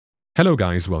Hello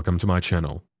guys, welcome to my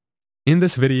channel. In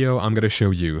this video, I'm going to show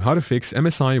you how to fix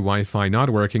MSI Wi-Fi not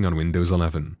working on Windows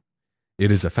 11.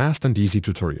 It is a fast and easy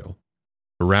tutorial.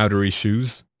 Router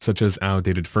issues, such as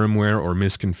outdated firmware or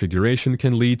misconfiguration,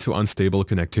 can lead to unstable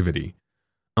connectivity.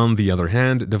 On the other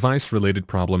hand, device-related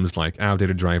problems like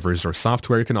outdated drivers or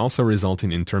software can also result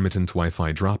in intermittent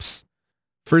Wi-Fi drops.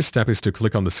 First step is to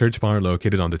click on the search bar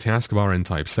located on the taskbar and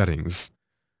type Settings.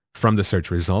 From the search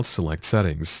results, select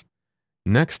Settings.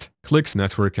 Next, click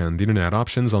Network and Internet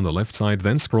options on the left side,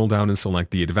 then scroll down and select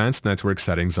the Advanced Network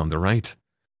Settings on the right.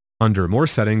 Under More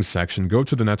Settings section, go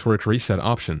to the Network Reset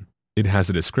option. It has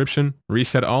a description,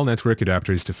 Reset all network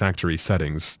adapters to factory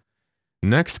settings.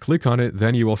 Next, click on it,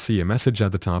 then you will see a message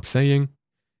at the top saying,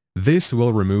 "This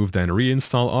will remove then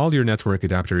reinstall all your network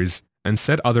adapters and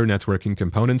set other networking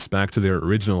components back to their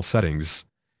original settings."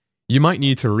 You might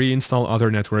need to reinstall other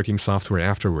networking software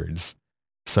afterwards,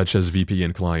 such as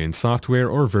VPN client software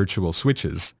or virtual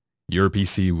switches. Your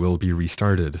PC will be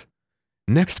restarted.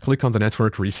 Next, click on the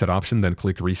Network Reset option, then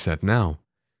click Reset Now.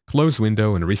 Close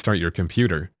window and restart your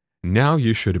computer. Now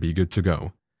you should be good to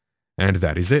go. And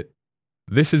that is it.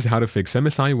 This is how to fix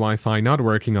MSI Wi-Fi not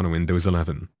working on Windows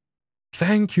 11.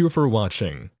 Thank you for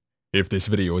watching. If this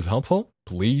video is helpful,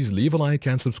 please leave a like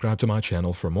and subscribe to my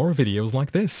channel for more videos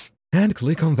like this. And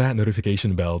click on that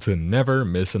notification bell to never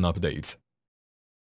miss an update.